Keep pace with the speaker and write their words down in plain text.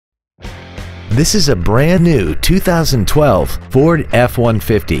This is a brand new 2012 Ford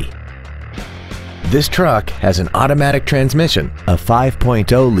F-150. This truck has an automatic transmission, a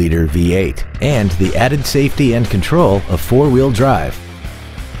 5.0-liter V8, and the added safety and control of four-wheel drive.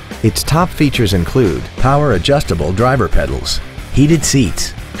 Its top features include power adjustable driver pedals, heated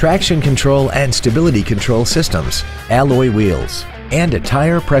seats, traction control and stability control systems, alloy wheels, and a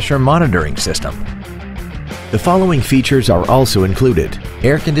tire pressure monitoring system. The following features are also included: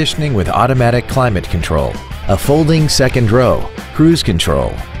 air conditioning with automatic climate control, a folding second row, cruise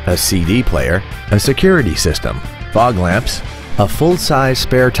control, a CD player, a security system, fog lamps, a full-size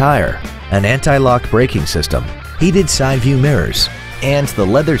spare tire, an anti-lock braking system, heated side view mirrors, and the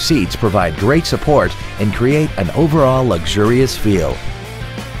leather seats provide great support and create an overall luxurious feel.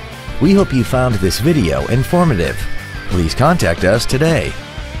 We hope you found this video informative. Please contact us today.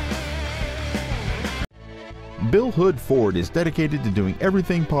 Bill Hood Ford is dedicated to doing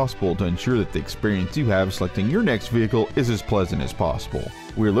everything possible to ensure that the experience you have selecting your next vehicle is as pleasant as possible.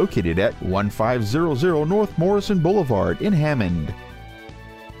 We're located at 1500 North Morrison Boulevard in Hammond.